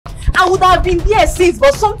I would have been there since,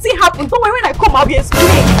 but something happened. Don't worry, when I come, I'll be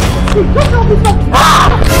explaining. Just help me talk.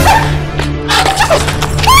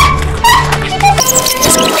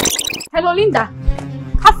 Hello, Linda.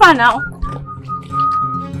 How far now?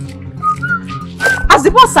 Has the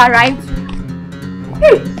bus arrived?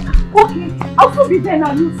 Hey, okay. I'll still be there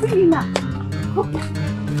now. You'll see me now. Okay.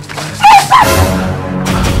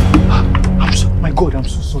 My God, I'm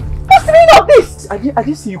so sorry. What's the meaning of this? I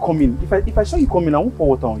didn't see you coming. If I saw you coming, I won't pour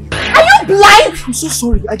water on you. Are you blind? I'm so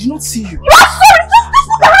sorry. I did not see you. You are sorry. Just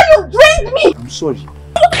look at how you drained me. I'm sorry.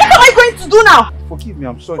 What am I going to do now? Forgive me.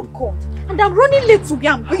 I'm sorry. Oh God. And I'm running late to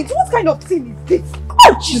where I'm going. What kind of thing is this?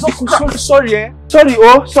 Oh Jesus Christ. Sorry, eh? Sorry,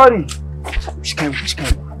 oh, sorry. Which kind?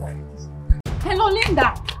 Hello,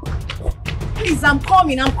 Linda. Please, I'm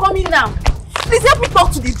coming now. Please help me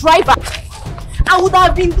talk to the driver. I would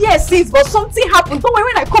have been there since, but something happened. Don't worry,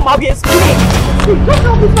 when I come, I'll be explaining. Just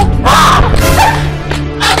help me talk.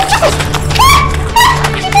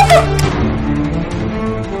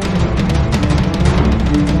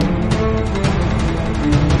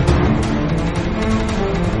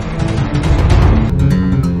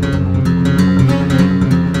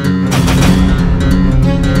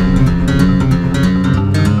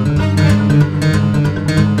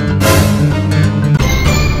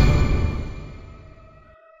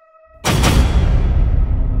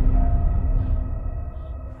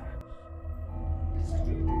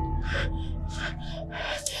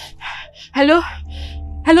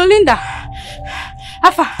 Hello, Linda.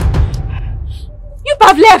 Afa, you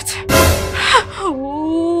have left.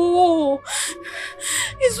 Oh,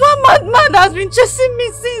 it's one madman that has been chasing me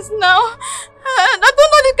since now. I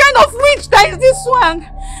don't know the kind of witch that is this one.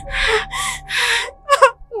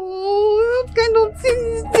 Oh, what kind of thing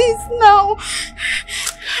is this now?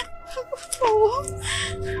 Oh.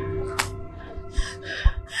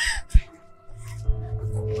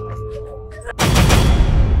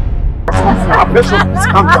 Precious, please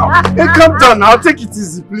calm down. Hey, calm down now. Take it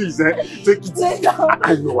easy, please. Take it easy.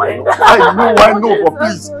 I know, but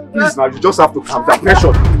please now, you just have to calm down.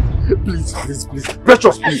 Precious, please.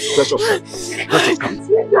 Precious, calm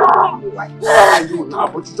down. I know now,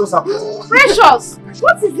 but you just have to. Precious,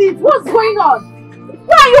 what is it? What's going on?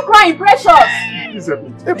 Why are you crying, Precious? Please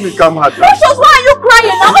help me calm her down. Precious, why are you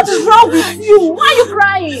crying now? What is wrong with you? Why are you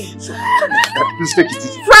crying? Please take it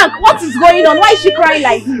easy. Frank, what is going on? Why is she crying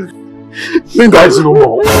like this? Linda is no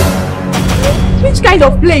more. Which kind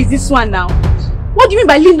of play is this one now? What do you mean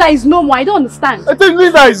by Linda is no more? I don't understand. I think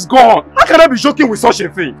Linda is gone. How can I be joking with such a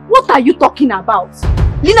thing? What are you talking about?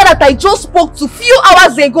 Linda that I just spoke to few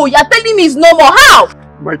hours ago, you're telling me is no more. How?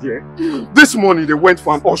 My dear, this morning they went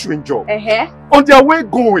for an ushering job. Uh-huh. On their way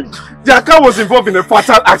going, their car was involved in a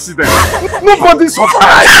fatal accident. Nobody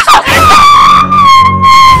survived.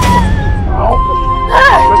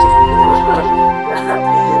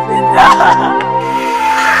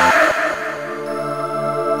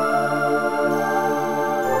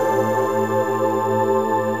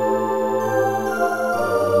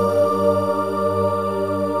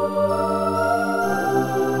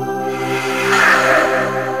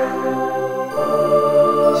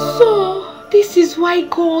 This is why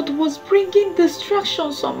God was bringing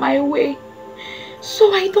distractions on my way,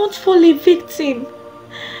 so I don't fall a victim.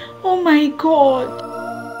 Oh my God.